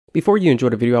Before you enjoy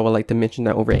the video, I would like to mention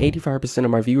that over 85% of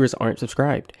my viewers aren't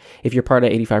subscribed. If you're part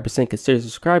of 85%, consider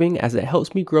subscribing as it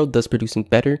helps me grow, thus producing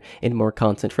better and more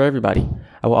content for everybody.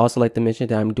 I would also like to mention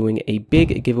that I'm doing a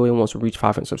big giveaway once we reach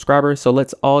 500 subscribers, so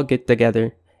let's all get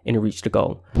together and reach the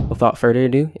goal. Without further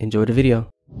ado, enjoy the video.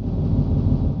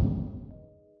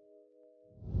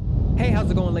 Hey,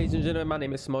 how's it going, ladies and gentlemen? My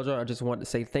name is SMOJO. I just wanted to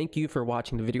say thank you for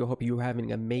watching the video. Hope you're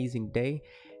having an amazing day.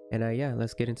 And yeah,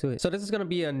 let's get into it. So this is going to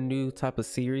be a new type of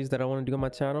series that I want to do on my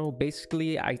channel.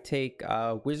 Basically, I take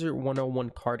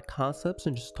Wizard101 card concepts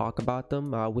and just talk about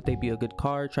them. Would they be a good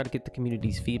card? Try to get the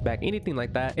community's feedback, anything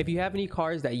like that. If you have any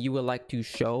cards that you would like to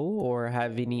show or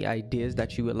have any ideas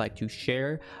that you would like to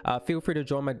share, feel free to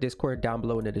join my Discord down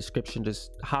below in the description.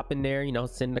 Just hop in there, you know,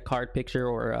 send a card picture,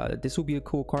 or this would be a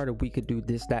cool card if we could do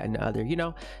this, that, and the other. You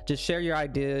know, just share your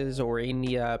ideas or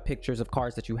any pictures of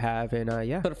cards that you have. And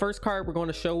yeah, so the first card we're going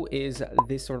to show is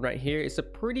this one right here. It's a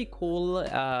pretty cool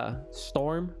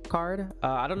Storm card.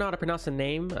 I don't know how to pronounce the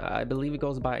name. I believe it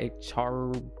goes by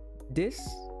Charybdis,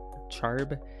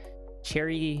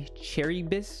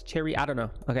 Charybdis, I don't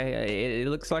know. Okay, it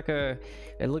looks like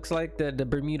the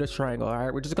Bermuda Triangle. All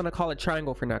right, we're just gonna call it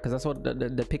triangle for now because that's what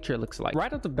the picture looks like.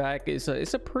 Right off the back, it's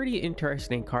a pretty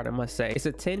interesting card, I must say. It's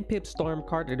a 10-pip Storm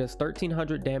card. It does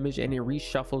 1300 damage and it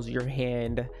reshuffles your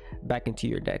hand back into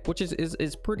your deck, which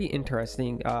is pretty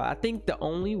interesting. I think the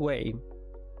only way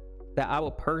that I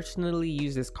will personally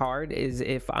use this card is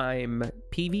if I'm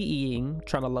PvEing,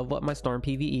 trying to level up my Storm,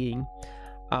 PvEing.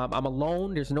 I'm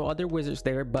alone, there's no other wizards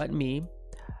there but me.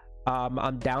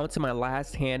 I'm down to my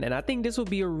last hand, and I think this would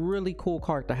be a really cool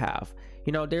card to have.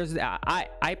 You know,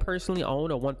 I personally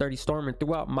own a 130 Storm, and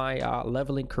throughout my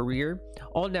leveling career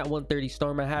on that 130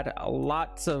 Storm, I had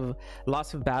lots of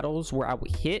battles where I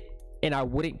would hit and I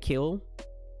wouldn't kill,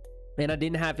 and I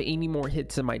didn't have any more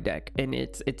hits in my deck, and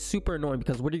it's super annoying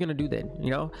because what are you gonna do then?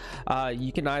 You know,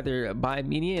 you can either buy a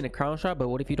minion and a crown shot, but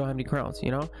what if you don't have any crowns?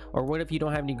 You know, or what if you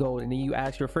don't have any gold and then you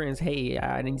ask your friends, hey,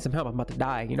 I need some help, I'm about to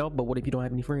die, you know? But what if you don't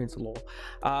have any friends? Lol.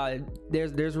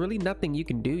 There's really nothing you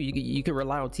can do. You can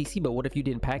rely on TC, but what if you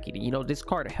didn't pack it? You know, this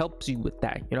card helps you with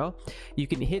that. You know, you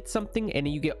can hit something and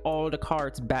then you get all the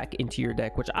cards back into your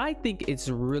deck, which I think is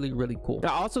really cool. I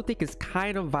also think it's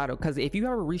kind of vital because if you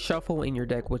have a reshuffle in your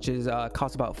deck, which is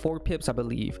costs about 4 pips, I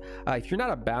believe. If you're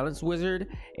not a balanced wizard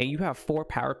and you have 4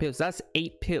 power pips, that's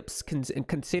 8 pips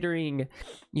considering,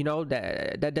 you know,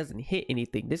 that doesn't hit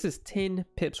anything. This is 10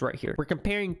 pips right here. We're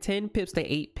comparing 10 pips to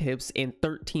 8 pips and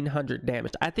 1300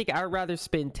 damage. I think I'd rather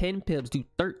spend 10 pips, do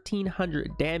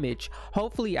 1300 damage.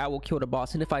 Hopefully I will kill the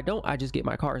boss, and if I don't, I just get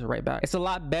my cards right back. It's a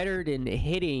lot better than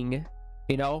hitting,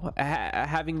 you know,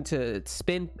 having to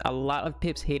spend a lot of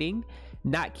pips hitting,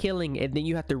 not killing, and then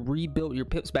you have to rebuild your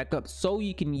pips back up so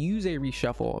you can use a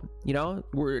reshuffle. You know,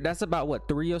 that's about what,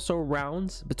 3 or so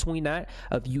rounds between that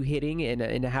of you hitting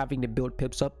and having to build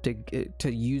pips up to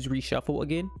use reshuffle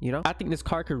again. You know, I think this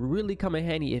card could really come in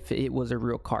handy if it was a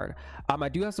real card. I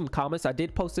do have some comments. I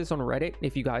did post this on Reddit.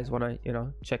 If you guys want to, you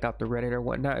know, check out the Reddit or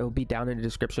whatnot, it will be down in the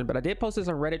description. But I did post this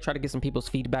on Reddit, try to get some people's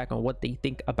feedback on what they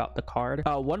think about the card.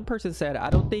 One person said, I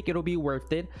don't think it'll be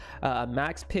worth it.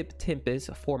 Max pip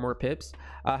Tempest, 4 more pips,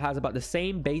 has about the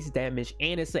same base damage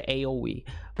and it's an AoE,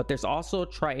 but there's also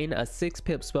Triton, a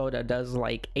 6-pip spell that does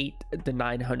like 800 to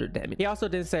 900 damage. He also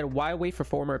then said, why wait for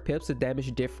 4 more pips? The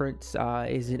damage difference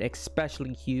isn't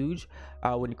especially huge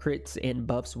when crits and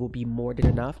buffs will be more than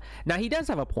enough. Now he does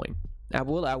have a point. I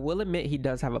will admit he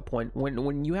does have a point.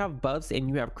 When you have buffs and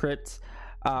you have crits,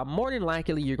 more than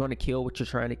likely you're going to kill what you're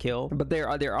trying to kill, but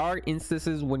there are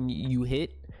instances when you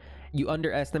hit, you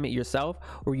underestimate yourself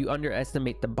or you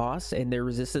underestimate the boss and their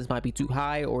resistance might be too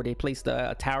high, or they placed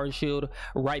a tower shield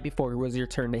right before it was your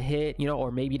turn to hit, you know,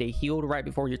 or maybe they healed right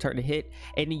before your turn to hit,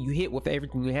 and then you hit with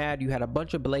everything you had a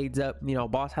bunch of blades up, you know,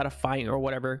 boss had a fight or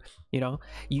whatever, you know,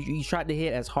 you tried to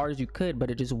hit as hard as you could, but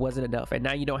it just wasn't enough, and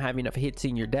now you don't have enough hits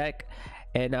in your deck,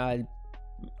 and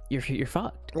you're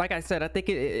fucked. Like I said, I think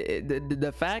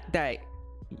the fact that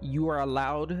you are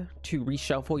allowed to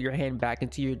reshuffle your hand back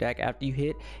into your deck after you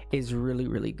hit is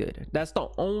really good. That's the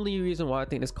only reason why I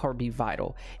think this card be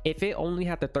vital. If it only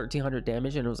had the 1300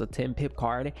 damage and it was a 10 pip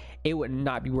card, it would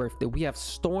not be worth it. We have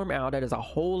Storm out that is a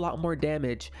whole lot more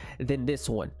damage than this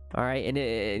one. All right,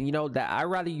 and you know that I'd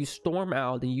rather use Storm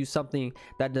Owl than use something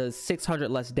that does 600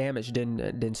 less damage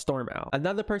than Storm Owl.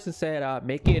 Another person said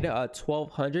make it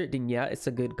 1200, then yeah, it's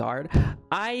a good card.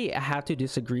 I have to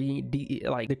disagree.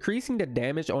 Like decreasing the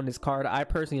damage on this card, I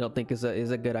personally don't think is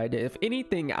a good idea. If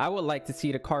anything, I would like to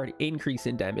see the card increase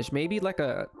in damage, maybe like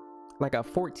a like a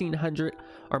 1400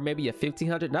 or maybe a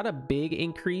 1500. Not a big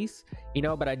increase, you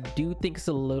know, but I do think it's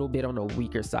a little bit on the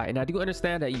weaker side. And I do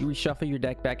understand that you reshuffle your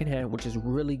deck back in hand, which is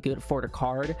really good for the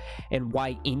card and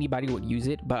why anybody would use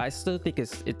it, but I still think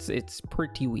it's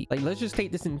pretty weak. Like, let's just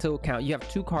take this into account. You have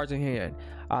two cards in hand.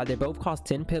 They both cost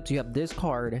 10 pips. You have this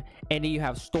card, and then you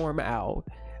have Storm out.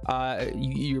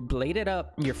 You're bladed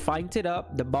up, you're fighting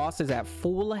up, the boss is at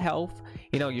full health,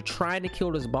 you know, you're trying to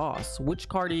kill this boss. Which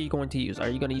card are you going to use? Are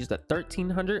you going to use the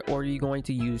 1300 or are you going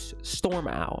to use Storm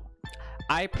out?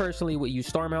 I personally would use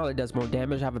Storm out. It does more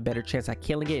damage. I have a better chance at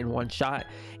killing it in one shot.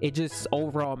 It just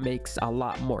overall makes a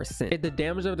lot more sense. If the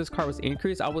damage of this card was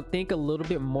increased, I would think a little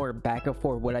bit more back and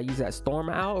forth. Would I use that Storm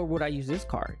out or would I use this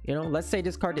card? You know, let's say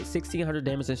this card did 1600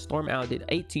 damage and Storm out did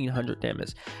 1800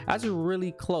 damage. That's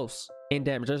really close in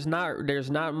damage. There's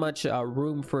not much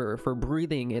room for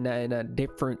breathing in a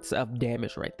difference of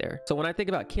damage right there. So when I think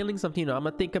about killing something, you know, I'm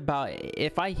gonna think about,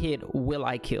 if I hit, will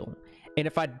I kill? And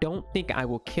if I don't think I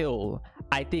will kill,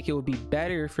 I think it would be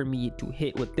better for me to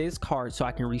hit with this card so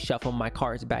I can reshuffle my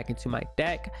cards back into my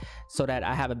deck so that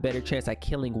I have a better chance at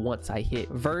killing once I hit,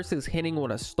 versus hitting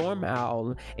with a Storm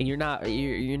Owl and you're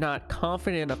not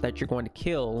confident enough that you're going to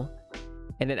kill.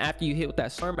 And then after you hit with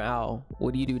that Storm Owl,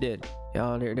 what do you do then? You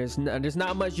know, there's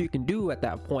not much you can do at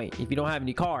that point if you don't have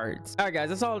any cards. All right, guys,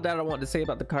 that's all that I wanted to say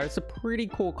about the card. It's a pretty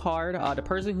cool card. The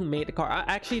person who made the card, I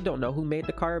actually don't know who made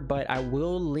the card, but I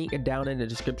will link it down in the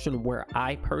description where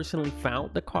I personally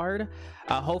found the card.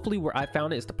 Hopefully where I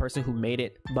found it is the person who made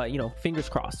it, but you know, fingers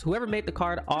crossed. Whoever made the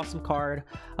card, awesome card.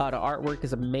 The artwork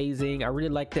is amazing. I really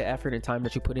like the effort and time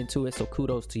that you put into it, so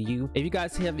kudos to you. If you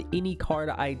guys have any card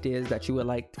ideas that you would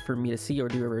like for me to see or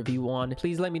do a review on,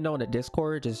 please let me know in the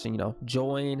Discord. Just, you know,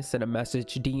 join, send a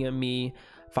message, DM me,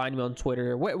 find me on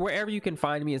Twitter, wherever you can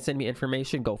find me and send me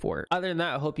information, go for it. Other than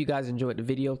that, I hope you guys enjoyed the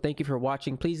video. Thank you for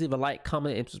watching. Please leave a like,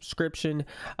 comment, and subscription.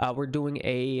 We're doing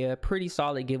a pretty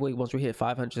solid giveaway once we hit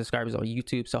 500 subscribers on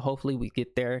YouTube, so hopefully we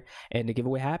get there and the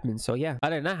giveaway happens. So yeah,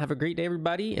 other than that, have a great day,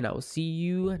 everybody, and I will see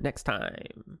you next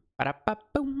time.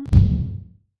 Ba-da-ba-boom.